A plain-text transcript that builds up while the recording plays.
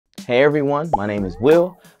Hey everyone, my name is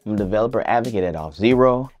Will. I'm a developer advocate at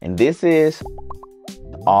Auth0, and this is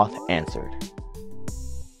Auth Answered.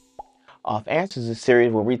 Auth Answered is a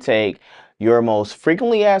series where we take your most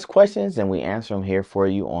frequently asked questions and we answer them here for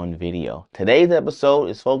you on video. Today's episode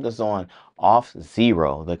is focused on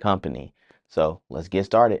Auth0, the company. So let's get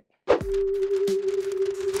started.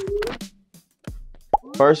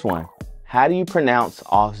 First one, how do you pronounce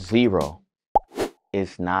Auth0?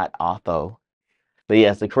 It's not Auth0. But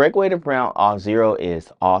yes, the correct way to pronounce Auth0 is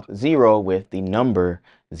Auth0 with the number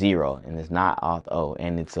 0, and it's not Auth0,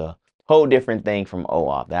 and it's a whole different thing from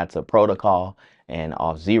OAuth. That's a protocol, and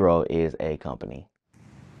Auth0 is a company.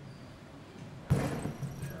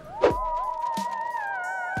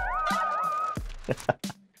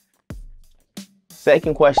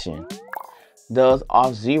 Second question, does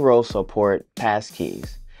Auth0 support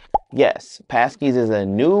passkeys? Yes, passkeys is a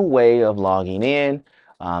new way of logging in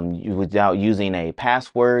without using a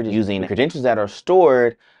password, using credentials that are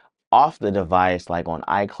stored off the device, like on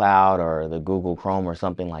iCloud or the Google Chrome or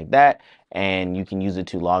something like that, and you can use it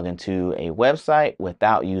to log into a website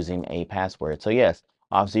without using a password. So yes,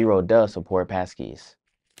 Auth0 does support passkeys.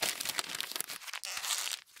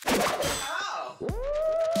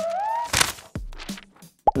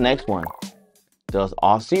 Next one, does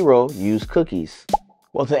Auth0 use cookies?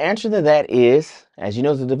 Well, the answer to that is, as you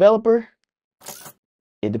know, as a developer,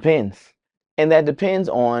 it depends. And that depends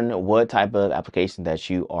on what type of application that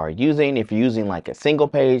you are using. If you're using like a single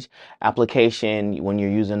page application, when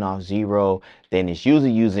you're using Auth0, then it's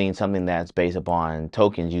usually using something that's based upon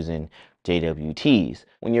tokens using JWTs.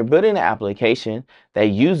 When you're building an application that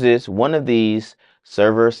uses one of these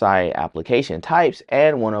server-side application types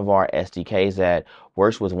and one of our SDKs that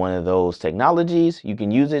works with one of those technologies, you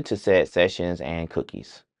can use it to set sessions and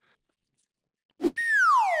cookies.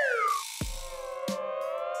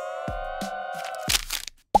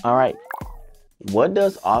 All right, what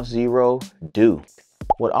does Auth0 do?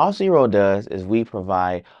 What Auth0 does is we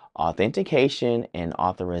provide authentication and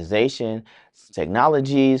authorization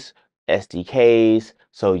technologies, SDKs,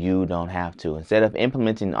 so you don't have to. Instead of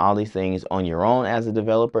implementing all these things on your own as a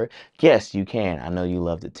developer, yes, you can. I know you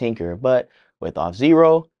love to tinker, but with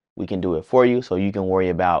Auth0, we can do it for you so you can worry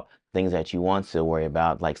about things that you want to worry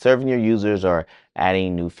about, like serving your users or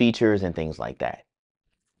adding new features and things like that.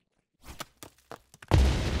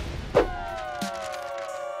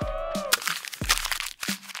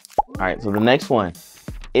 All right, so the next one,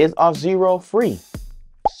 is Auth0 free?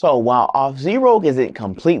 So while Auth0 isn't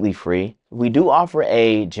completely free, we do offer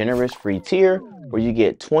a generous free tier where you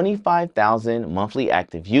get 25,000 monthly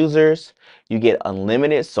active users. You get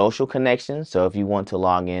unlimited social connections. So if you want to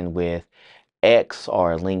log in with X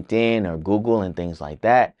or LinkedIn or Google and things like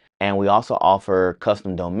that. And we also offer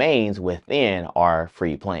custom domains within our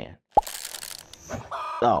free plan.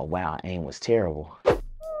 Oh, wow, aim was terrible.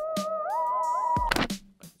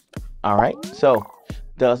 All right, so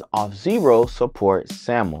does Auth0 support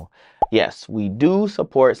SAML? Yes, we do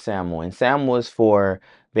support SAML, and SAML is for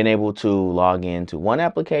being able to log into one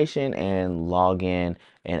application and log in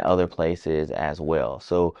other places as well.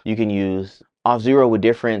 So you can use Auth0 with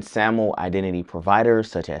different SAML identity providers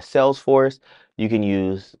such as Salesforce. You can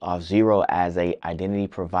use Auth0 as an identity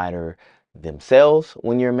provider themselves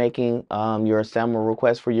when you're making your SAML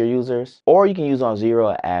request for your users, or you can use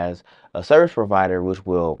Auth0 as a service provider which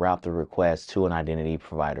will route the request to an identity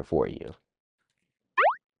provider for you.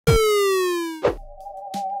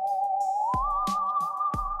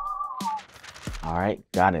 All right,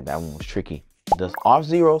 got it. That one was tricky. Does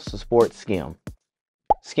Auth0 support SCIM?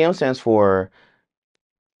 SCIM stands for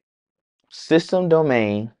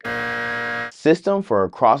System for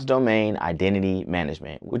Cross-Domain Identity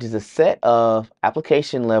Management, which is a set of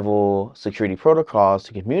application level security protocols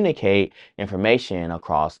to communicate information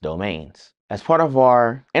across domains. As part of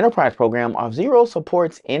our enterprise program, Auth0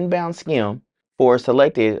 supports inbound SCIM for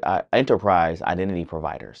selected enterprise identity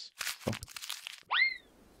providers.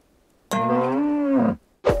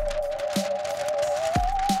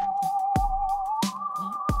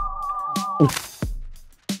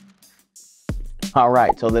 All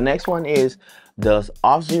right, so the next one is, does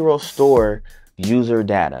Auth0 store user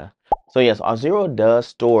data? So yes, Auth0 does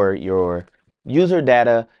store your user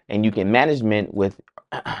data, and you can manage it within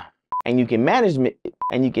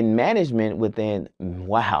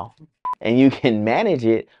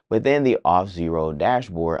the Auth0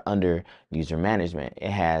 dashboard under user management.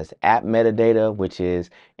 It has app metadata, which is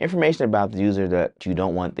information about the user that you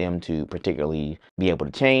don't want them to particularly be able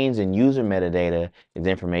to change, and user metadata is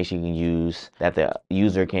information you can use that the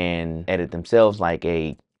user can edit themselves, like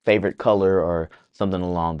a favorite color or something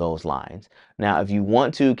along those lines. Now, if you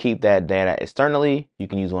want to keep that data externally, you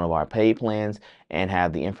can use one of our paid plans and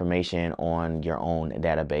have the information on your own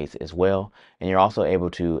database as well. And you're also able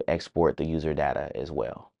to export the user data as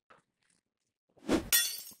well.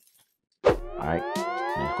 All right,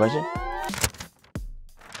 next question.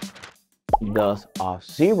 Does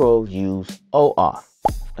Auth0 use OAuth?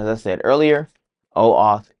 As I said earlier,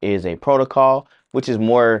 OAuth is a protocol, which is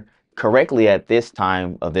more correctly at this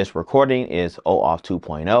time of this recording is OAuth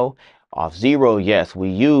 2.0. Auth0, yes, we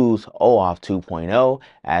use OAuth 2.0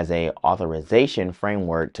 as a authorization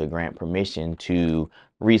framework to grant permission to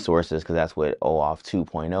resources, because that's what OAuth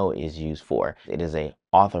 2.0 is used for. It is a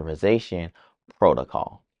authorization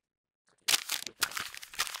protocol.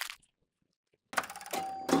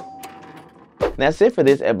 That's it for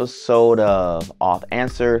this episode of Auth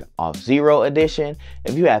Answered, Auth0 edition.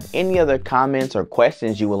 If you have any other comments or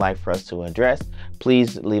questions you would like for us to address,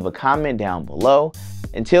 please leave a comment down below.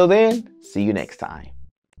 Until then, see you next time.